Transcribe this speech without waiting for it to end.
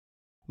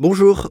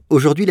Bonjour,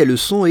 aujourd'hui la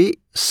leçon est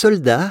 «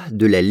 Soldat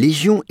de la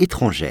Légion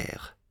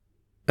étrangère ».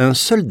 Un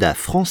soldat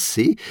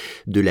français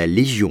de la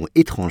Légion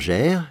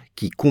étrangère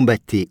qui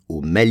combattait au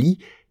Mali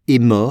est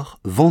mort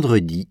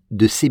vendredi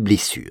de ses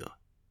blessures.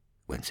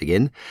 Once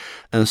again,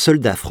 un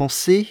soldat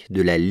français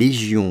de la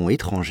Légion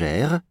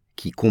étrangère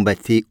qui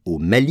combattait au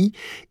Mali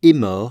est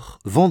mort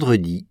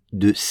vendredi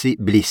de ses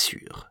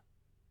blessures.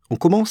 On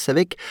commence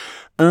avec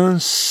un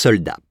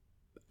soldat.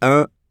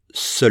 Un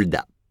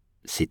soldat,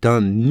 c'est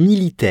un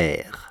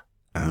militaire,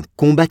 un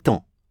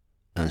combattant.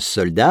 Un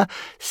soldat,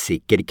 c'est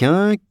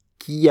quelqu'un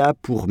qui a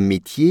pour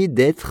métier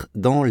d'être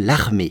dans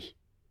l'armée.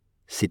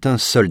 C'est un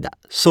soldat,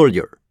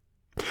 soldier.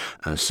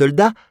 Un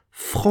soldat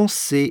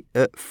français,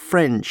 a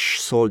French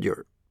soldier.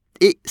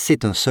 Et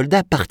c'est un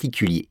soldat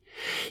particulier.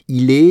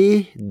 Il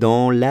est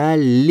dans la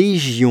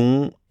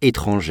Légion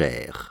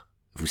étrangère.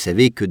 Vous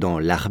savez que dans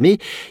l'armée,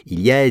 il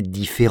y a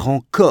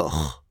différents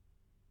corps.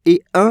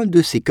 Et un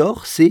de ces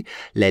corps, c'est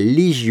la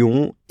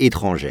Légion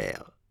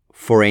étrangère.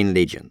 Foreign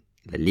Legion,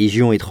 la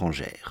Légion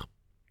étrangère.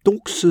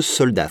 Donc ce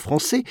soldat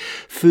français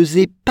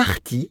faisait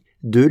partie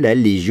de la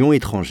Légion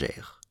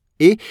étrangère.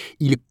 Et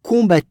il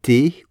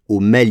combattait au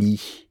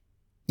Mali.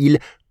 Il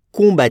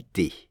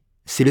combattait.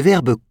 C'est le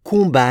verbe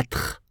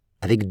combattre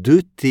avec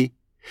 2 T.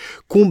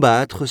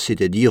 Combattre,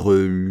 c'est-à-dire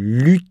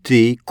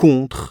lutter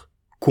contre,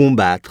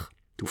 combattre,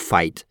 to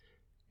fight.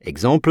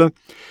 Exemple,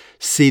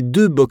 ces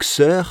 2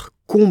 boxeurs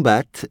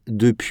combattent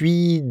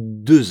depuis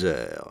 2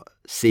 heures.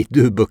 Ces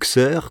 2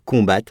 boxeurs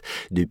combattent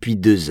depuis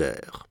 2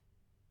 heures.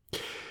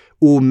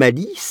 Au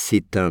Mali,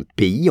 c'est un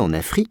pays en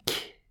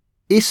Afrique,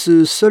 et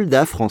ce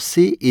soldat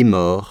français est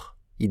mort.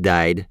 He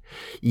died.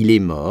 Il est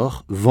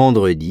mort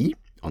vendredi,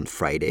 on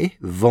Friday,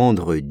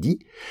 vendredi,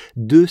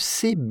 de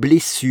ses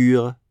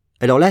blessures.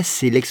 Alors là,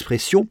 c'est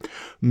l'expression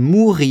 «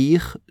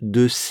 mourir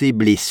de ses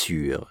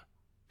blessures ».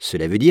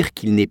 Cela veut dire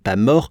qu'il n'est pas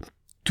mort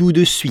tout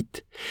de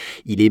suite.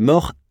 Il est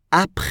mort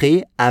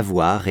après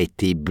avoir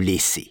été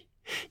blessé.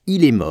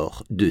 Il est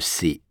mort de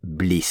ses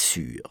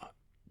blessures.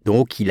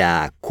 Donc il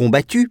a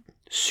combattu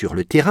sur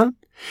le terrain,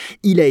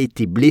 il a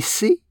été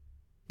blessé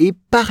et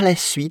par la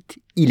suite,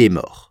 il est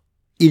mort.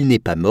 Il n'est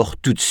pas mort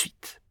tout de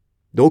suite.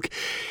 Donc,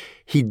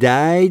 he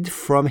died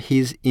from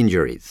his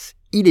injuries.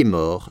 Il est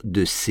mort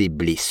de ses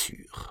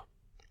blessures.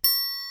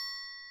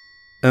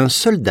 Un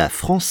soldat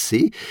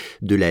français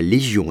de la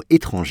Légion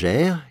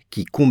étrangère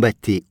qui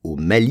combattait au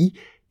Mali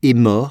est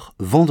mort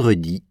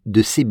vendredi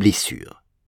de ses blessures.